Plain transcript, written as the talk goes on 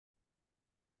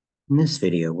In this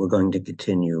video, we're going to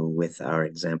continue with our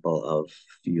example of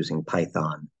using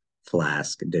Python,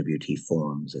 Flask,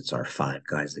 WT-Forms. It's our Five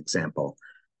Guys example.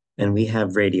 And we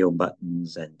have radio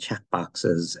buttons and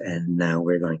checkboxes, and now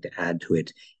we're going to add to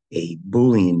it a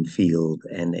Boolean field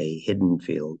and a hidden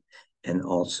field, and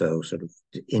also sort of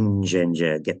in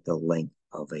Jinja, get the length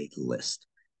of a list.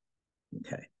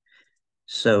 Okay.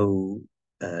 So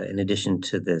in addition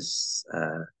to this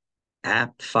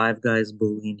app Five Guys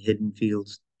Boolean hidden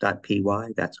fields.py,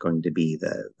 that's going to be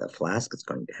the Flask. It's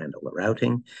going to handle the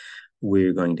routing.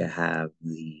 We're going to have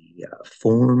the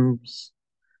forms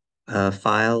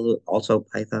file, also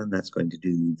Python. That's going to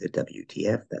do the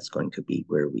WTF. That's going to be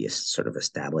where we sort of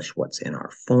establish what's in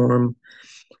our form.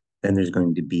 Then there's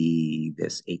going to be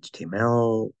this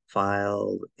HTML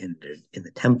file in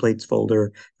the templates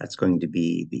folder. That's going to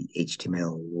be the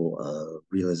HTML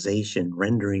realization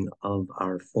rendering of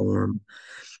our form.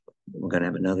 We're going to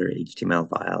have another HTML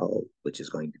file, which is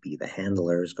going to be the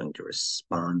handler, is going to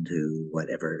respond to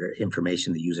whatever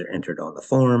information the user entered on the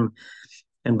form.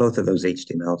 And both of those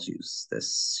HTMLs use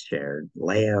this shared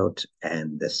layout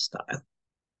and this style.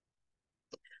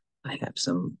 I have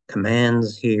some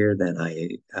commands here that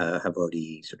I have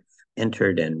already sort of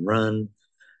entered and run,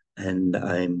 and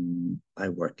I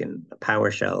work in a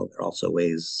PowerShell. There are also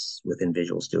ways within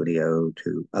Visual Studio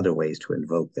other ways to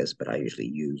invoke this, but I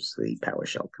usually use the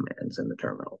PowerShell commands in the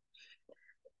terminal.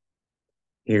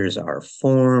 Here's our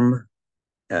form,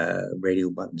 radio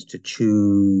buttons to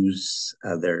choose.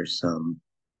 There's some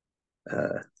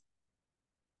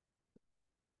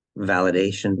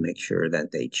validation to make sure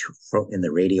that they in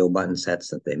the radio button sets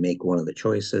that they make one of the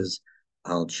choices.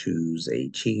 I'll choose a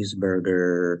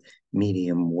cheeseburger,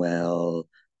 medium well.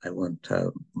 I want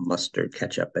mustard,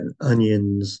 ketchup, and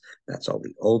onions. That's all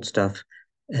the old stuff.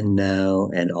 And now,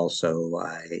 and also,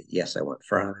 I want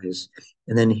fries.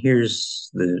 And then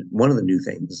here's one of the new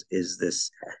things is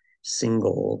this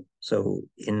single. So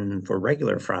for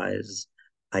regular fries,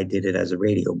 I did it as a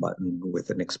radio button with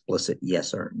an explicit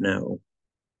yes or no.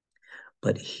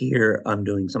 But here I'm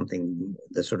doing something,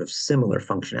 the sort of similar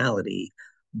functionality,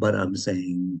 but I'm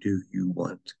saying, do you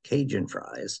want Cajun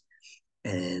fries?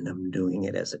 And I'm doing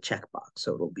it as a checkbox.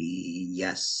 So it'll be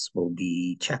yes will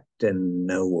be checked and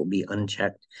no will be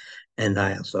unchecked. And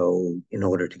I also, in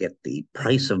order to get the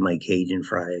price of my Cajun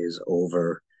fries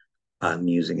over, I'm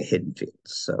using a hidden field.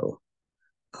 So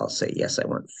I'll say, yes, I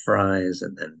want fries,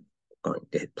 and then I'm going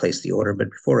to place the order. But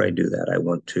before I do that, I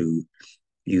want to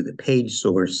view the page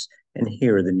source. And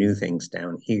here are the new things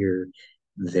down here.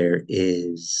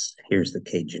 Here's the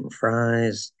Cajun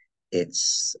fries.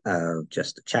 It's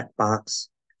just a checkbox.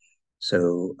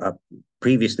 So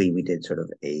previously we did sort of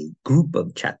a group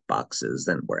of checkboxes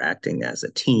that were acting as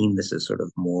a team. This is sort of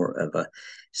more of a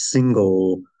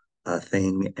single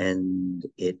thing, and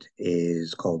it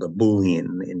is called a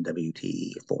Boolean in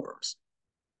WT-Forms.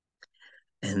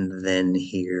 And then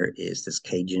here is this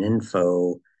Cajun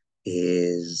info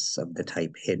is of the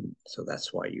type hidden. So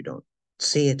that's why you don't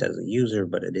see it as a user,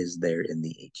 but it is there in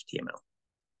the HTML.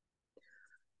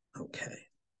 Okay.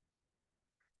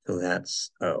 So that's,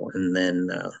 and then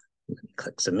let me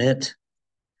click submit.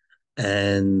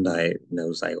 And I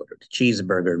ordered a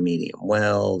cheeseburger, medium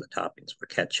well. The toppings were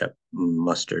ketchup,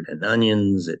 mustard, and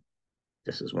onions.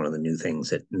 This is one of the new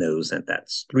things. It knows that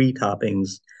that's 3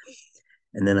 toppings.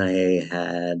 And then I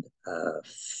had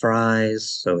fries,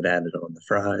 so it added on the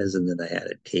fries, and then I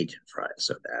added Cajun fries,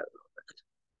 so it added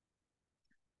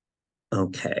on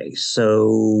it. Okay,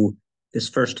 so this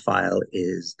first file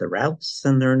is the routes,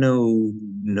 and there are no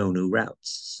new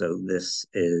routes. So this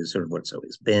is sort of what's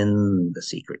always been, the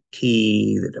secret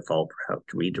key, the default route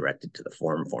redirected to the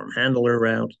form handler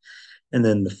route, and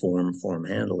then the form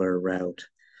handler route,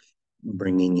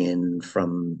 bringing in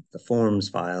from the forms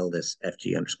file this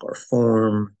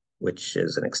fg_form, which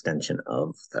is an extension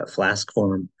of the Flask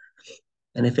form.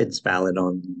 And if it's valid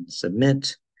on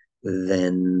submit,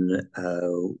 then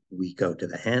we go to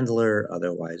the handler.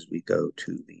 Otherwise, we go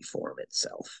to the form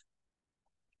itself.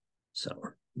 So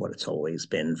what it's always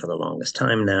been for the longest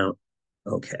time now.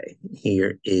 Okay,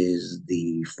 here is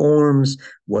the forms.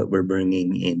 What we're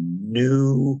bringing in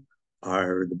new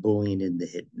are the Boolean and the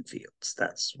hidden fields.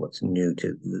 That's what's new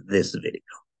to this video.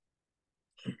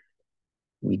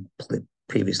 We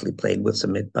previously played with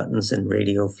submit buttons and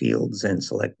radio fields and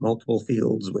select multiple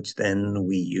fields, which then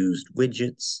we used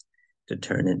widgets to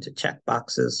turn into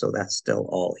checkboxes. So that's still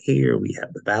all here. We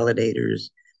have the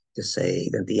validators to say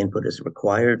that the input is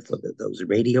required for those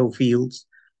radio fields,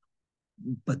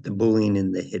 but the Boolean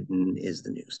and the hidden is the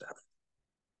new stuff.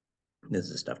 This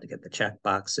is stuff to get the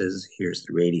checkboxes. Here's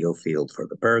the radio field for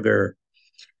the burger,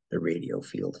 the radio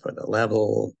field for the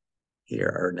level, Here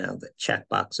are now the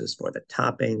checkboxes for the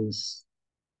toppings.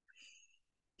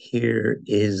 Here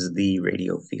is the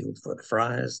radio field for the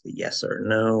fries, the yes or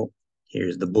no.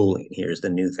 Here's the Boolean. Here's the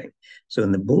new thing. So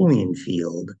in the Boolean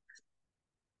field,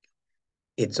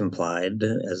 it's implied,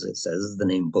 as it says, the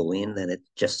name Boolean, that it's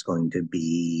just going to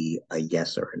be a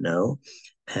yes or a no,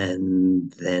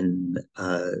 and then,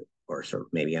 or sort of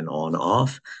maybe an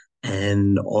on-off,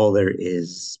 and all there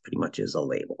is pretty much is a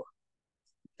label.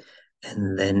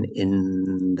 And then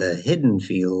in the hidden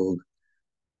field,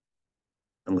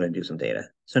 I'm going to do some data.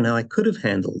 So now I could have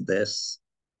handled this,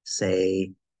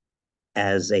 say,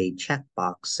 as a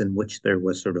checkbox in which there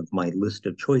was sort of my list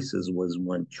of choices was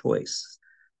one choice.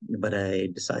 But I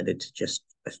decided to just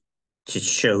to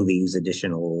show these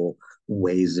additional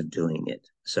ways of doing it.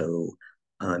 So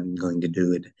I'm going to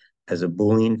do it as a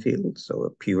Boolean field, so a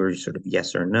pure sort of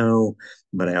yes or no,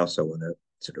 but I also want to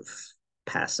sort of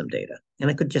pass some data. And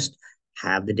I could just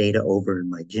have the data over in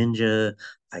my Jinja.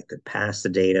 I could pass the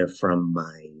data from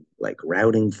my like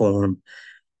routing form,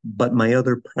 but my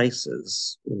other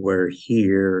prices were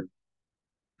here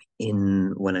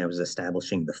in when I was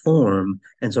establishing the form.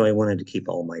 And so I wanted to keep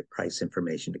all my price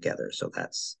information together. So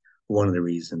that's one of the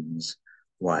reasons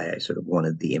why I sort of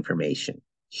wanted the information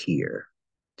here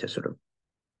to sort of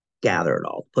gather it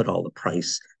all, put all the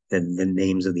price and the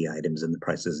names of the items and the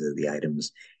prices of the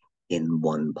items in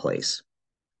one place.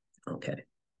 Okay.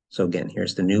 So again,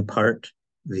 here's the new part,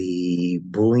 the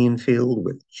Boolean field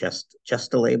with just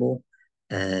a label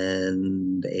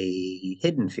and a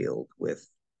hidden field with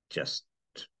just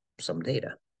some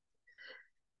data.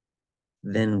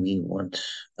 Then we want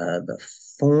the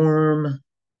form.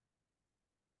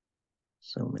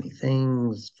 So many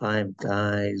things, 5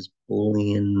 guys,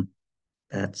 Boolean.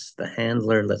 That's the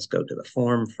handler. Let's go to the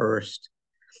form first.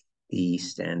 The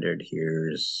standard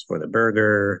here's for the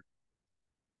burger,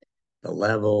 the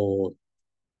level,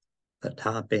 the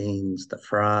toppings, the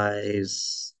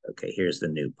fries. Okay, here's the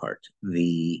new part.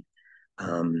 The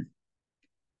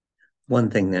one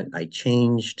thing that I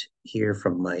changed here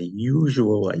from my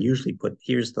usual, I usually put,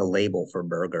 here's the label for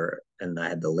burger, and I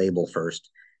had the label first,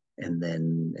 and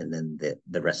then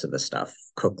the rest of the stuff,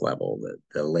 cook level,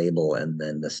 the label, and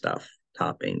then the stuff,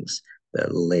 toppings, the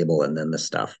label, and then the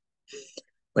stuff.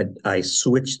 But I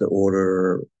switched the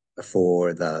order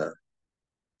for the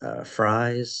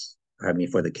fries, I mean,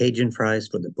 for the Cajun fries,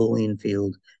 for the Boolean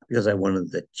field, because I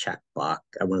wanted the check box,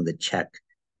 I wanted the check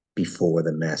before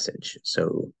the message.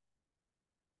 So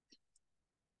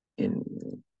in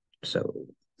so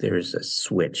there's a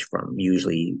switch from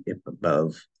usually if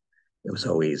above it was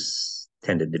always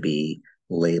tended to be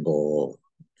label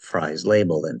fries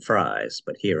label then fries,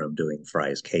 but here I'm doing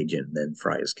fries Cajun then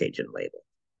fries Cajun label.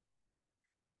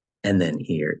 And then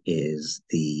here is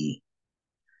the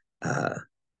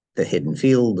hidden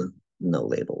field, no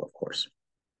label, of course,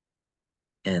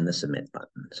 and the submit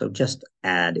button. So just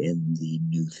add in the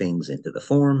new things into the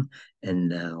form and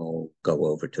now go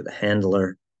over to the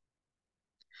handler.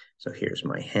 So here's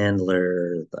my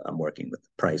handler. I'm working with the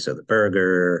price of the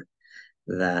burger.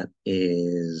 That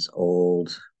is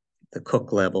old. The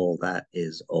cook level, that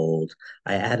is old.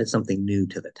 I added something new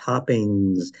to the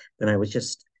toppings. Then I was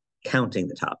just counting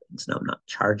the toppings. Now I'm not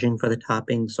charging for the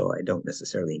toppings, so I don't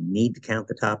necessarily need to count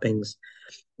the toppings,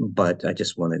 but I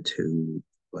just wanted to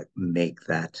like make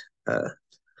that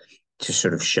to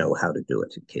sort of show how to do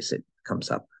it in case it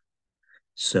comes up.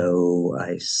 So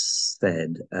I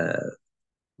said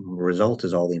result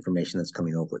is all the information that's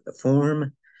coming over with the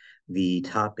form. The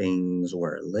toppings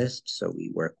were a list, so we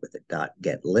work with a dot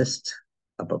get list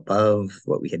up above.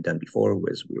 What we had done before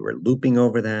was we were looping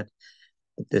over that.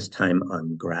 But this time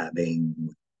I'm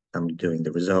doing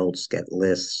the results, get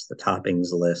lists, the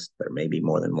toppings list. There may be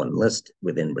more than one list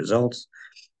within results.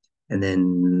 And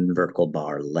then vertical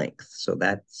bar length. So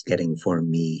that's getting for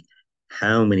me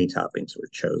how many toppings were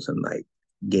chosen. I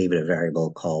gave it a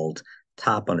variable called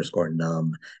top underscore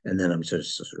num, and then I'm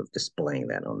just sort of displaying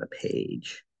that on the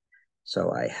page.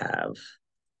 So I have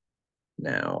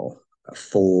now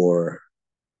 4,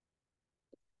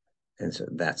 and so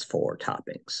that's 4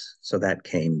 toppings. So that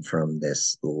came from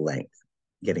this length,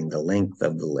 getting the length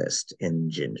of the list in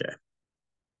Jinja.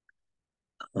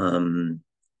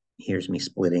 Here's me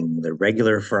splitting the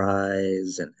regular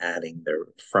fries and adding the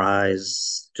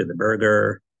fries to the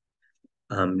burger.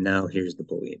 Now here's the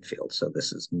Boolean field. So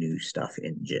this is new stuff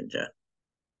in Jinja.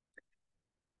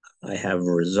 I have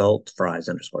result fries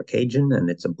underscore Cajun, and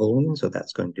it's a Boolean, so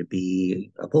that's going to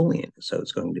be a Boolean. So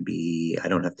it's going to be, I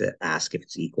don't have to ask if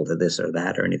it's equal to this or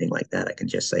that or anything like that. I can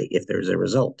just say if there's a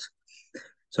result.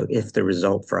 So if the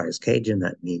result fries Cajun,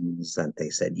 that means that they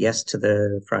said yes to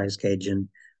the fries Cajun,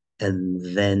 And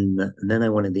then I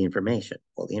wanted the information.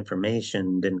 Well, the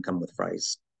information didn't come with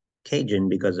fries Cajun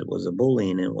because it was a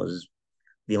Boolean. It was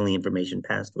the only information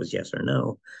passed was yes or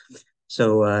no.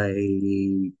 So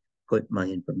I put my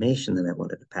information that I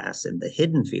wanted to pass in the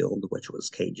hidden field, which was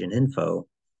Cajun info.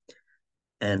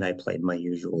 And I played my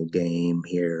usual game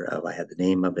here of I had the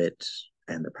name of it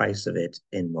and the price of it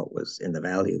in what was in the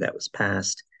value that was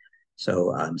passed.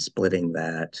 So I'm splitting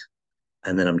that,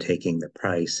 and then I'm taking the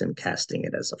price and casting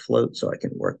it as a float so I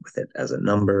can work with it as a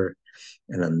number.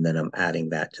 And then I'm adding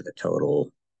that to the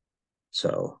total.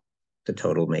 So the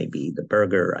total may be the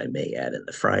burger. I may add in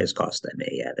the fries cost. I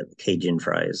may add in the Cajun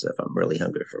fries. If I'm really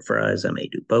hungry for fries, I may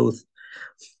do both.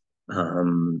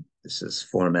 This is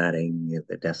formatting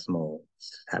the decimal,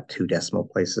 have two decimal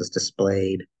places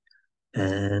displayed.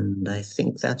 And I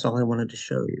think that's all I wanted to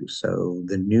show you. So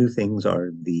the new things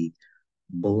are the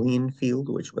Boolean field,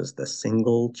 which was the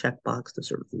single checkbox, the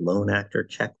sort of lone actor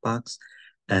checkbox,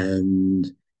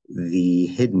 and the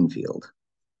hidden field.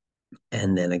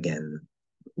 And then again,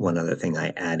 one other thing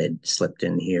I added, slipped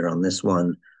in here on this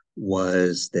one,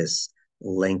 was this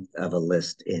length of a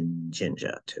list in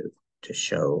Jinja to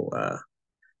show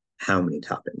how many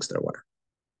toppings there were.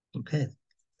 Okay,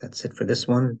 that's it for this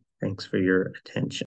one. Thanks for your attention.